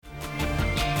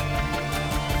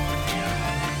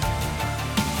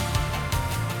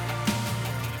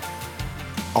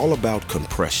all about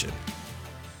compression.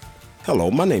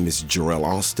 Hello, my name is Jarrell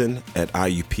Austin at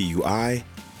IUPUI,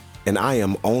 and I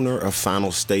am owner of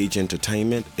Final Stage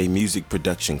Entertainment, a music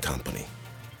production company.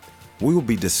 We will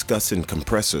be discussing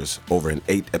compressors over an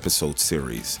 8-episode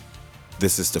series.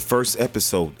 This is the first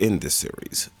episode in this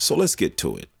series, so let's get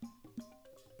to it.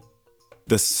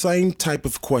 The same type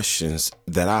of questions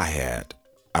that I had,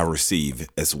 I receive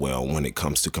as well when it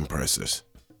comes to compressors.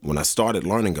 When I started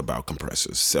learning about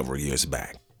compressors several years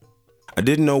back, I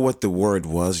didn't know what the word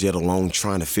was, yet alone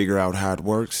trying to figure out how it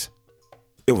works.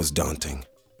 It was daunting.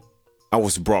 I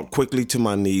was brought quickly to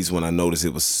my knees when I noticed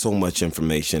it was so much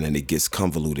information and it gets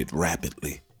convoluted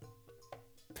rapidly.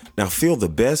 Now, I feel the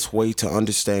best way to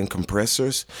understand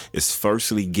compressors is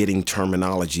firstly getting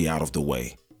terminology out of the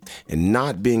way and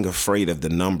not being afraid of the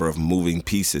number of moving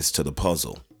pieces to the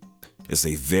puzzle. It's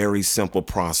a very simple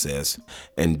process,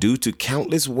 and due to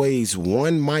countless ways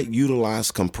one might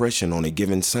utilize compression on a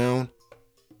given sound,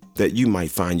 that you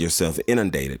might find yourself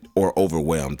inundated or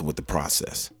overwhelmed with the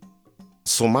process.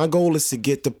 So my goal is to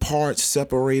get the parts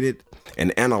separated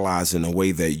and analyzed in a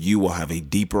way that you will have a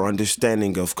deeper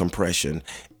understanding of compression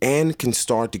and can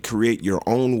start to create your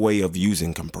own way of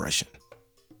using compression.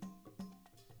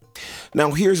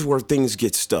 Now here's where things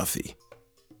get stuffy,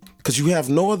 because you have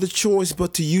no other choice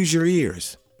but to use your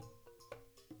ears.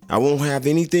 I won't have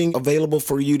anything available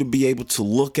for you to be able to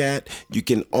look at. You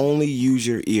can only use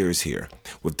your ears here.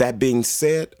 With that being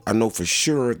said, I know for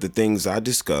sure the things I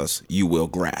discuss you will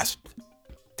grasp.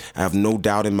 I have no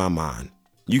doubt in my mind.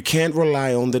 You can't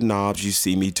rely on the knobs you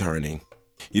see me turning.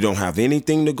 You don't have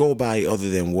anything to go by other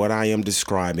than what I am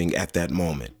describing at that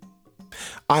moment.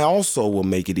 I also will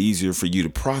make it easier for you to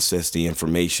process the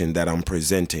information that I'm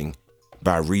presenting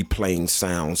by replaying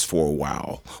sounds for a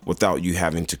while without you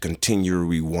having to continue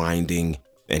rewinding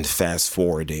and fast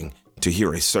forwarding to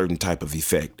hear a certain type of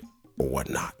effect or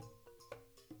whatnot.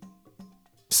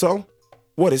 So,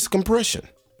 what is compression?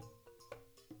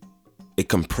 A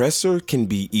compressor can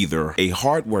be either a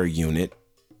hardware unit,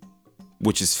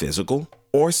 which is physical,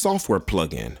 or a software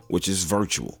plugin, which is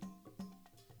virtual.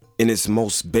 In its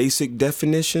most basic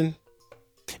definition,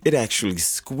 it actually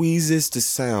squeezes the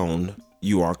sound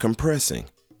you are compressing.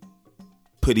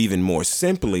 Put even more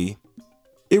simply,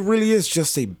 it really is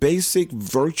just a basic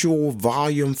virtual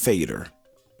volume fader,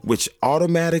 which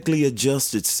automatically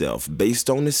adjusts itself based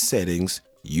on the settings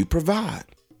you provide.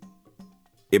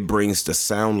 It brings the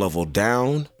sound level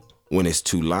down when it's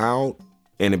too loud,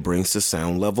 and it brings the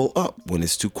sound level up when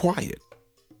it's too quiet.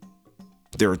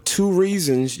 There are two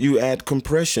reasons you add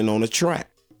compression on a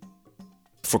track: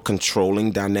 for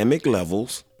controlling dynamic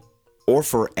levels or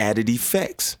for added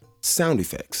effects, sound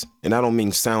effects. And I don't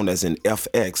mean sound as in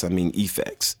FX, I mean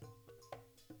effects.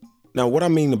 Now, what I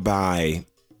mean by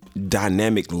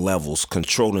dynamic levels,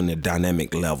 controlling the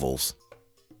dynamic levels,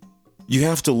 you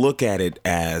have to look at it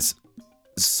as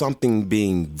something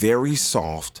being very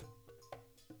soft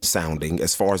sounding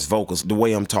as far as vocals. The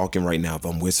way I'm talking right now, if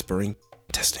I'm whispering,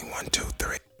 testing 1, 2,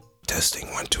 3, testing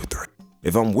 1, 2, 3.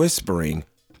 If I'm whispering,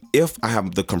 if I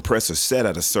have the compressor set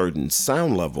at a certain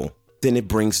sound level, then it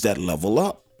brings that level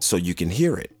up so you can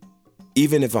hear it.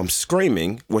 Even if I'm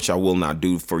screaming, which I will not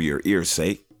do for your ear's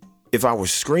sake, if I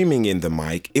was screaming in the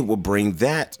mic, it will bring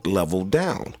that level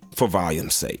down for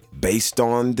volume's sake, based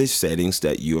on the settings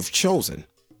that you have chosen.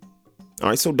 All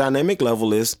right, so dynamic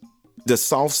level is the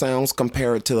soft sounds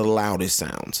compared to the loudest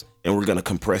sounds, and we're going to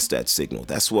compress that signal.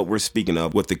 That's what we're speaking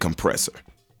of with the compressor.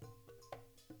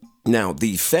 Now, the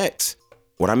effects,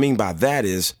 what I mean by that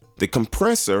is the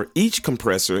compressor, each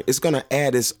compressor is going to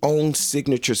add its own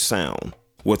signature sound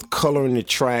with color in the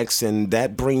tracks, and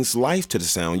that brings life to the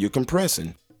sound you're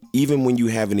compressing, even when you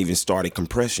haven't even started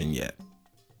compression yet.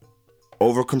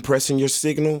 Over compressing your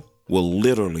signal will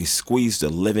literally squeeze the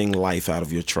living life out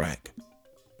of your track.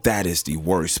 That is the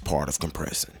worst part of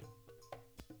compressing.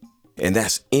 And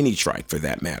that's any track for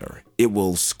that matter. It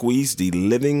will squeeze the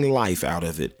living life out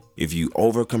of it if you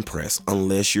overcompress,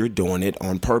 unless you're doing it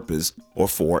on purpose or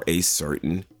for a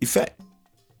certain effect.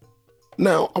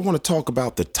 Now, I want to talk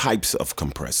about the types of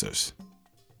compressors.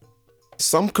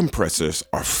 Some compressors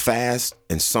are fast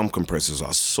and some compressors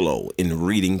are slow in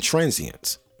reading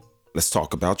transients. Let's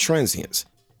talk about transients.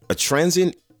 A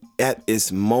transient, at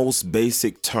its most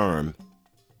basic term,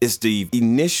 is the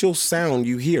initial sound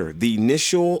you hear, the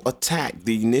initial attack,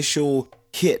 the initial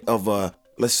hit of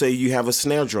let's say you have a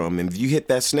snare drum, and if you hit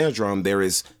that snare drum,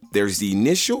 there's the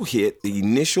initial hit, the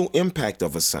initial impact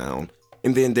of a sound,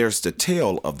 and then there's the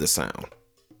tail of the sound.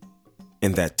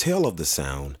 And that tail of the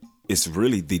sound is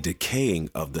really the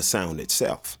decaying of the sound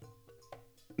itself.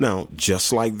 Now,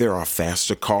 just like there are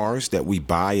faster cars that we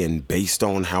buy, and based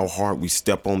on how hard we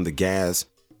step on the gas,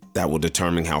 that will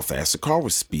determine how fast the car will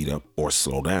speed up or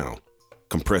slow down.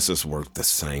 Compressors work the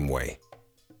same way.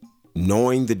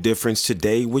 Knowing the difference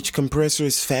today, which compressor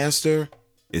is faster,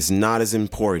 is not as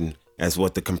important as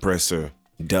what the compressor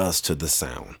does to the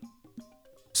sound.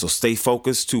 So stay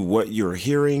focused to what you're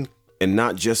hearing and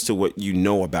not just to what you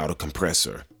know about a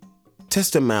compressor.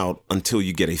 Test them out until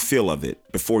you get a feel of it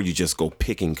before you just go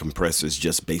picking compressors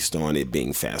just based on it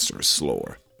being faster or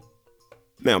slower.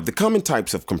 Now, the common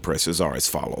types of compressors are as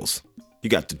follows. You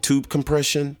got the tube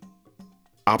compression,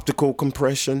 optical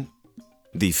compression,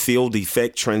 the field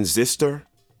effect transistor,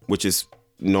 which is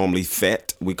normally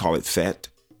FET, we call it FET,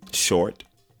 short,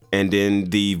 and then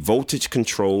the voltage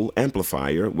control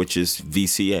amplifier, which is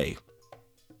VCA.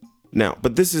 Now,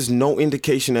 but this is no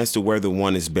indication as to whether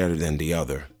one is better than the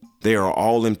other. They are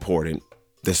all important.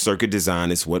 The circuit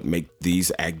design is what makes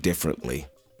these act differently.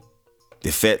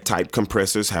 The FET type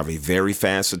compressors have a very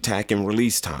fast attack and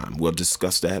release time. We'll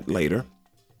discuss that later.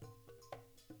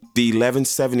 The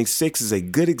 1176 is a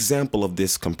good example of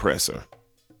this compressor.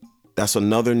 That's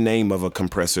another name of a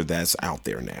compressor that's out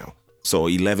there now. So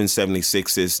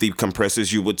 1176 is the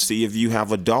compressors you would see if you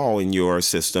have a DAW in your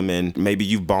system and maybe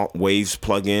you've bought Waves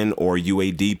plugin or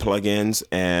UAD plugins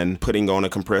and putting on a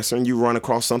compressor and you run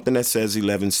across something that says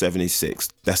 1176.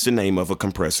 That's the name of a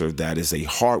compressor that is a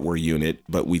hardware unit,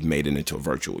 but we've made it into a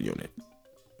virtual unit.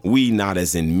 We, not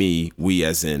as in me, we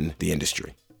as in the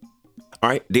industry. All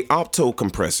right, the opto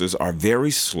compressors are very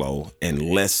slow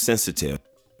and less sensitive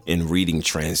in reading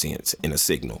transients in a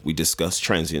signal. We discussed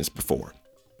transients before.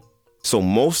 So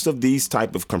most of these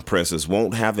type of compressors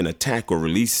won't have an attack or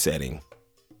release setting.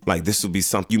 Like this will be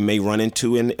something you may run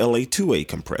into in LA2A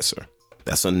compressor.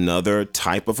 That's another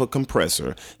type of a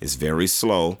compressor. It's very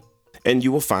slow, and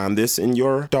you will find this in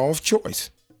your DAW of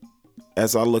choice.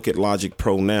 As I look at Logic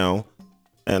Pro now,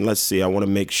 and let's see, I want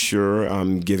to make sure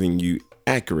I'm giving you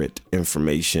accurate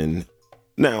information.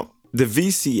 Now, the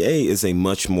VCA is a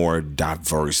much more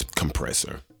diverse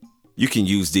compressor. You can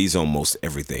use these on most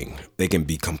everything. They can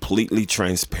be completely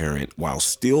transparent while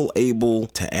still able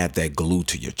to add that glue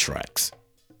to your tracks.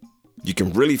 You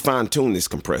can really fine tune this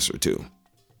compressor too.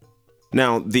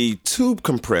 Now, the tube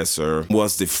compressor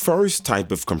was the first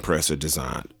type of compressor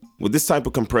designed. With this type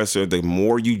of compressor, the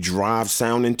more you drive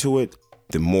sound into it,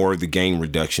 the more the gain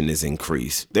reduction is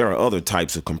increased. There are other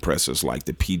types of compressors like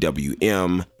the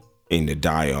PWM and the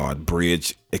diode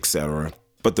bridge, etc.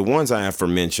 But the ones I have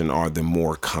mentioned are the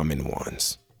more common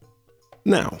ones.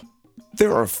 Now,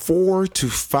 there are 4 to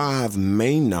 5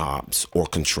 main knobs or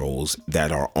controls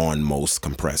that are on most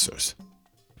compressors.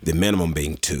 The minimum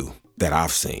being 2 that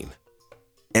I've seen.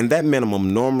 And that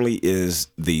minimum normally is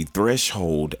the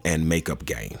threshold and makeup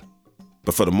gain.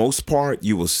 But for the most part,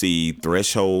 you will see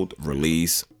threshold,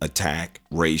 release, attack,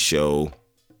 ratio,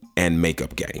 and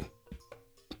makeup gain.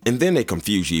 And then they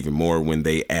confuse you even more when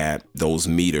they add those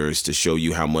meters to show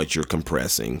you how much you're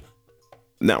compressing.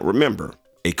 Now remember,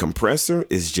 a compressor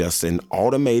is just an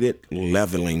automated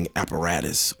leveling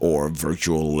apparatus or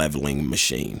virtual leveling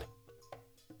machine.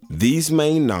 These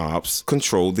main knobs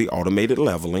control the automated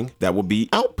leveling that will be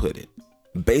outputted.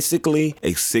 Basically,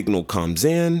 a signal comes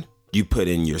in, you put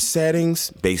in your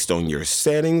settings. Based on your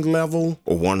setting level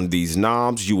or one of these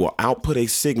knobs, you will output a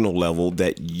signal level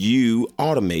that you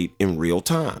automate in real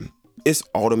time. It's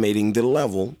automating the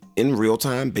level in real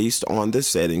time based on the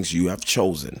settings you have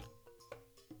chosen.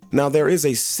 Now, there is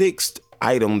a 6th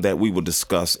item that we will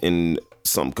discuss in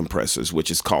some compressors, which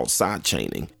is called side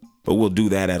chaining, but we'll do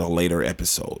that at a later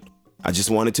episode. I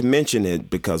just wanted to mention it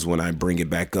because when I bring it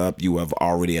back up, you have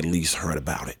already at least heard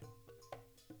about it.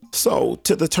 So,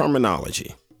 to the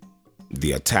terminology,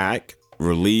 the attack,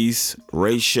 release,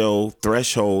 ratio,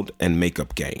 threshold, and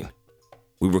makeup gain.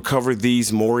 We will cover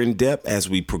these more in depth as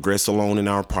we progress along in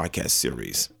our podcast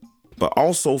series. But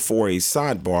also for a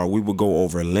sidebar, we will go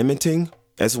over limiting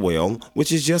as well,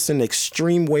 which is just an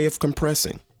extreme way of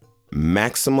compressing.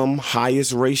 Maximum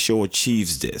highest ratio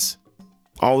achieves this.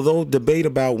 Although debate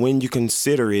about when you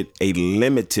consider it a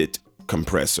limited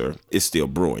compressor is still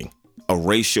brewing. A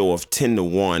ratio of 10 to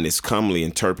 1 is commonly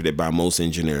interpreted by most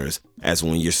engineers as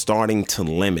when you're starting to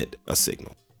limit a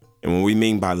signal. And when we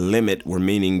mean by limit, we're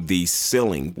meaning the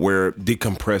ceiling where the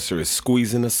compressor is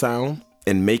squeezing a sound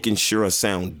and making sure a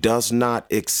sound does not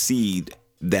exceed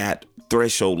that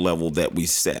threshold level that we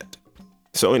set.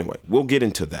 So anyway, we'll get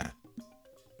into that.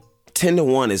 10 to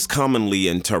 1 is commonly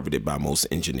interpreted by most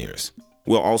engineers.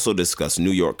 We'll also discuss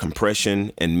New York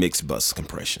compression and mixed bus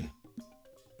compression.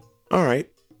 All right.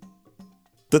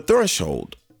 The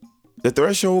threshold. The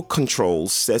threshold control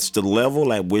sets the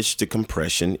level at which the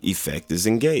compression effect is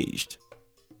engaged.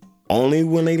 Only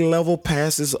when a level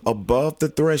passes above the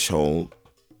threshold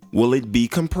will it be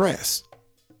compressed.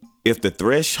 If the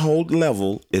threshold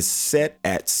level is set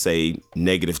at, say,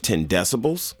 -10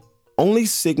 decibels, only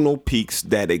signal peaks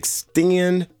that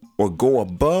extend or go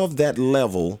above that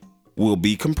level will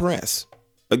be compressed.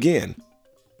 Again,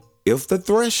 if the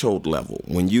threshold level,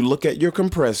 when you look at your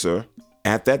compressor,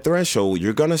 at that threshold,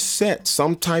 you're going to set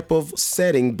some type of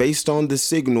setting based on the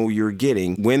signal you're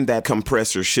getting when that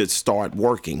compressor should start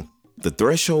working. The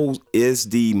threshold is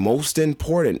the most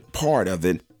important part of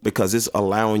it because it's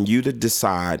allowing you to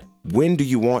decide when do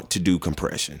you want to do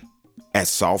compression, at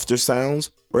softer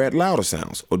sounds or at louder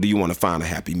sounds, or do you want to find a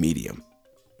happy medium?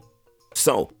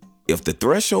 So if the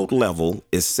threshold level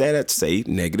is set at, say,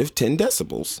 -10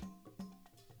 decibels,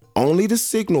 only the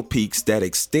signal peaks that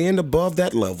extend above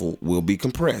that level will be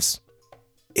compressed.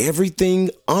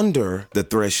 Everything under the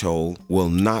threshold will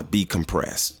not be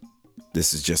compressed.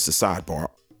 This is just a sidebar.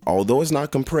 Although it's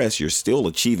not compressed, you're still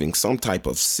achieving some type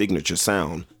of signature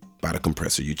sound by the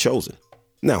compressor you've chosen.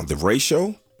 Now, the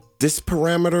ratio, this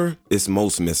parameter is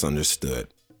most misunderstood,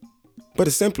 but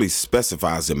it simply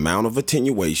specifies the amount of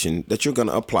attenuation that you're going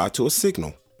to apply to a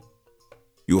signal.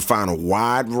 You'll find a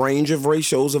wide range of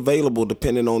ratios available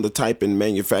depending on the type and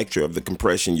manufacturer of the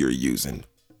compression you're using.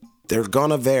 They're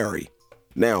gonna vary.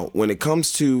 Now, when it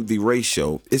comes to the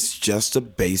ratio, it's just a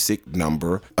basic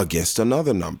number against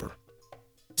another number.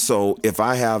 So if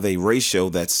I have a ratio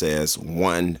that says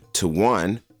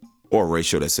 1:1, or a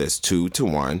ratio that says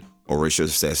 2:1, or a ratio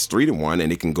that says 3:1,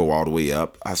 and it can go all the way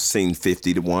up, I've seen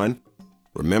 50:1.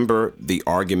 Remember the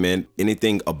argument,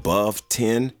 anything above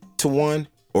 10:1,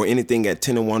 or anything at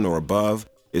 10:1 or above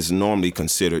is normally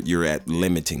considered you're at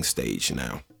limiting stage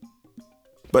now.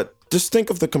 But just think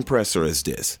of the compressor as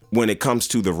this. When it comes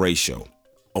to the ratio,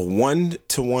 a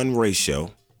 1:1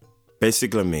 ratio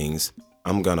basically means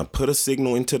I'm gonna put a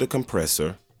signal into the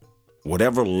compressor,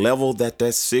 whatever level that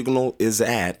signal is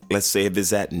at. Let's say if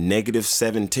it's at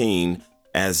 -17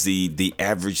 as the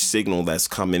average signal that's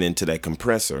coming into that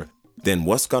compressor, then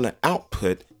what's gonna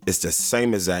output is the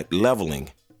same exact leveling,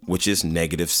 which is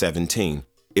 -17.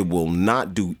 It will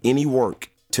not do any work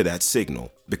to that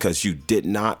signal because you did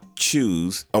not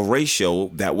choose a ratio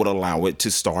that would allow it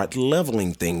to start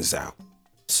leveling things out.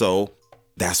 So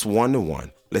that's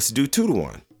 1:1. Let's do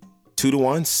 2:1.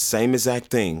 2:1, same exact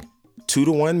thing.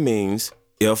 2:1 means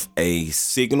if a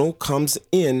signal comes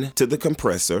in to the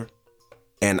compressor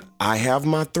and I have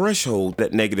my threshold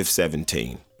at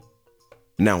 -17.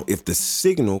 Now, if the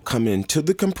signal coming into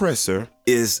the compressor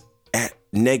is at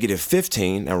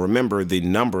 -15, now remember the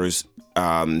numbers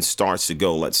starts to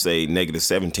go, let's say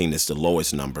 -17 is the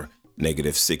lowest number,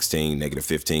 -16,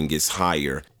 -15 gets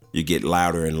higher, you get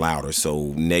louder and louder.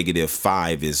 So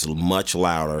 -5 is much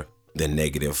louder than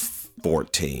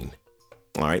 -14.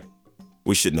 All right,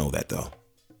 we should know that though.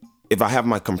 If I have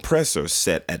my compressor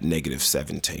set at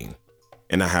 -17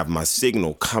 and I have my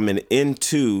signal coming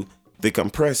into the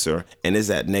compressor and is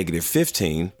at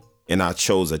 -15 and I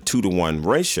chose a 2:1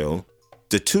 ratio,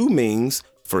 the 2 means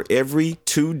for every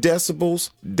 2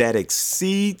 decibels that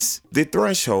exceeds the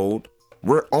threshold,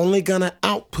 we're only gonna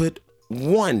output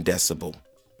 1 decibel.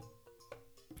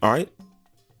 All right,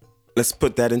 let's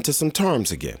put that into some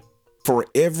terms again. For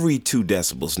every 2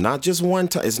 decibels, not just one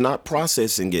time, it's not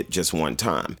processing it just one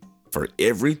time. For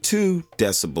every 2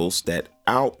 decibels that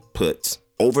outputs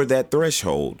over that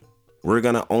threshold, we're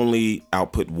gonna only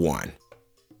output 1.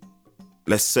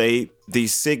 Let's say the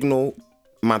signal,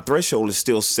 my threshold is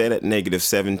still set at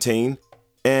 -17,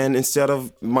 and instead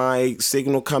of my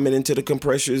signal coming into the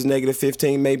compressor is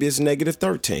 -15, maybe it's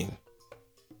 -13.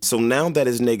 So now that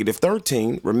is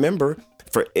 -13, remember,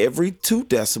 for every 2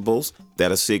 decibels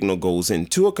that a signal goes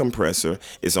into a compressor,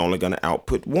 it's only going to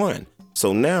output 1.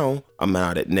 So now I'm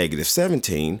out at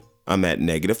 -17, I'm at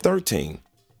 -13.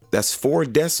 That's 4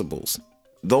 decibels.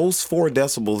 Those 4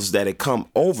 decibels that had come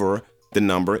over the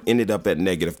number ended up at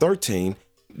 -13.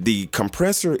 The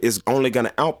compressor is only going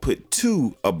to output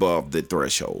 2 above the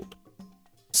threshold.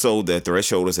 So the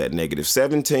threshold is at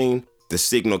 -17. The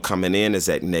signal coming in is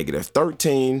at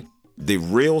 -13. The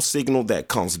real signal that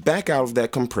comes back out of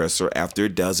that compressor after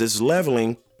it does its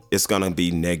leveling is going to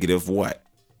be -15.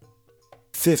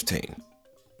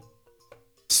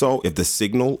 So if the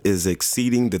signal is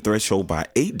exceeding the threshold by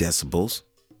 8 decibels,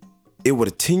 it would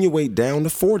attenuate down to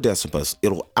 4 decibels.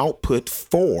 It'll output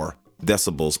 4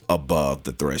 decibels above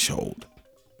the threshold.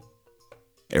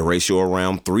 A ratio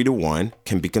around 3:1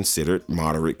 can be considered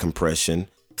moderate compression.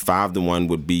 5:1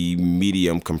 would be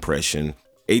medium compression.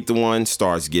 8 to 1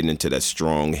 starts getting into that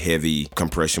strong, heavy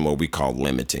compression, what we call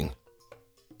limiting.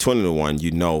 20 to 1,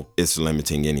 you know it's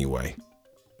limiting anyway.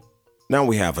 Now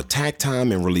we have attack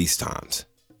time and release times.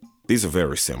 These are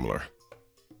very similar.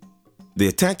 The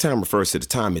attack time refers to the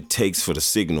time it takes for the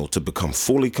signal to become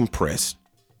fully compressed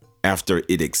after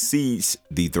it exceeds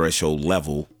the threshold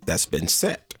level that's been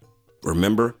set.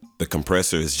 Remember, the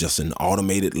compressor is just an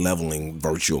automated leveling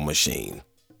virtual machine.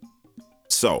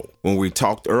 So when we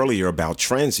talked earlier about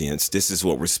transients, this is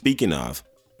what we're speaking of.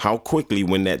 How quickly,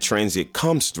 when that transient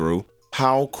comes through,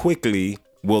 how quickly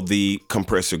will the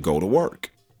compressor go to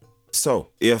work? So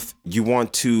if you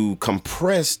want to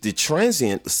compress the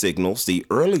transient signals, the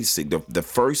early signal, the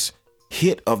first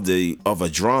hit of a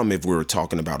drum, if we were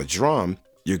talking about a drum,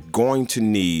 you're going to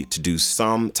need to do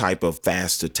some type of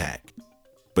fast attack.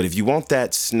 But if you want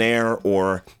that snare,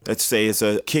 or let's say it's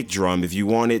a kick drum, if you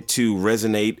want it to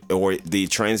resonate or the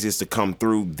transients to come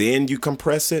through, then you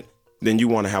compress it, then you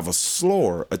want to have a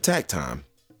slower attack time.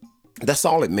 That's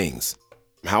all it means.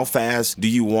 How fast do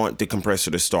you want the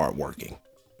compressor to start working?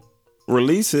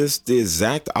 Release is the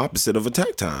exact opposite of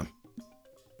attack time.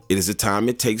 It is the time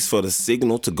it takes for the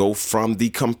signal to go from the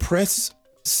compressed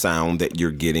sound that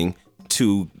you're getting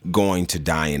to going to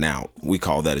dying out. We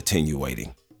call that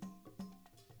attenuating.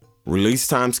 Release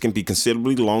times can be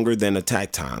considerably longer than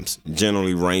attack times,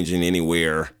 generally ranging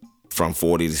anywhere from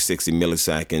 40 to 60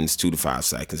 milliseconds, 2 to 5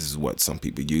 seconds is what some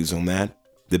people use on that,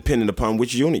 depending upon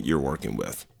which unit you're working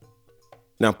with.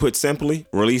 Now, put simply,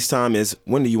 release time is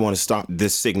when do you want to stop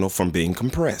this signal from being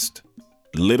compressed?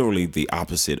 Literally the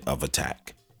opposite of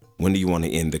attack. When do you want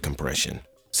to end the compression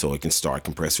so it can start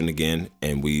compressing again,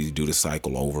 and we do the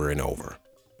cycle over and over.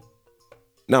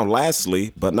 Now,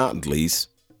 lastly, but not least,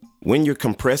 when you're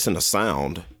compressing a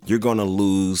sound, you're going to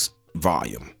lose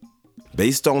volume.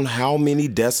 Based on how many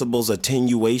decibels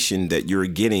attenuation that you're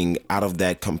getting out of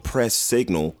that compressed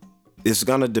signal, it's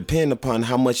going to depend upon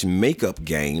how much makeup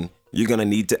gain you're going to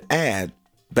need to add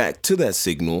back to that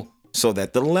signal so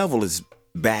that the level is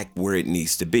back where it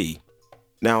needs to be.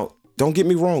 Now, don't get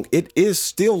me wrong, it is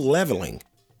still leveling.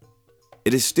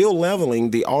 It is still leveling.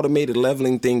 The automated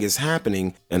leveling thing is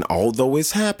happening. And although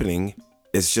it's happening,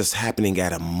 it's just happening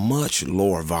at a much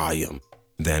lower volume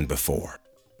than before.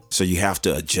 So you have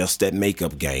to adjust that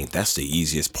makeup gain. That's the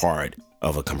easiest part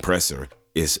of a compressor,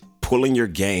 is pulling your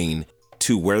gain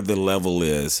to where the level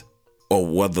is or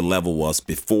what the level was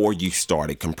before you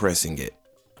started compressing it.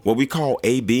 What we call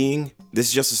A-Bing, this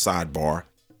is just a sidebar.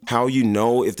 How you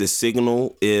know if the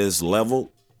signal is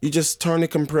level, you just turn the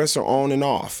compressor on and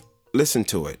off. Listen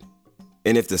to it.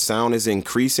 And if the sound is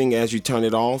increasing as you turn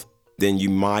it off, then you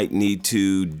might need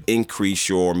to increase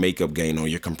your makeup gain on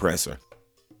your compressor.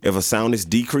 If a sound is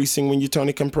decreasing when you turn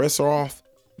the compressor off,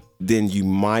 then you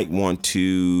might want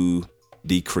to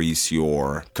decrease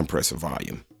your compressor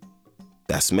volume.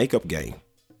 That's makeup gain.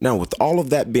 Now, with all of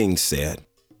that being said,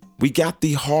 we got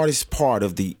the hardest part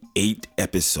of the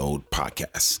 8-episode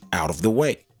podcast out of the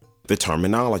way, the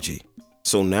terminology.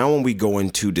 So now when we go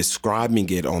into describing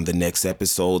it on the next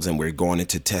episodes and we're going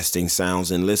into testing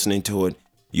sounds and listening to it,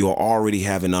 you'll already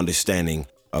have an understanding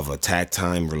of attack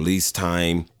time, release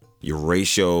time, your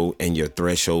ratio and your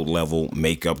threshold level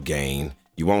makeup gain.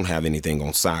 You won't have anything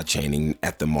on side chaining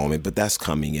at the moment, but that's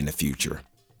coming in the future.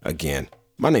 Again,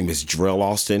 my name is Drell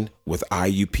Austin with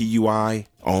IUPUI,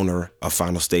 owner of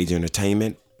Final Stage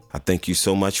Entertainment. I thank you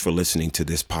so much for listening to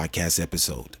this podcast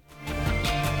episode.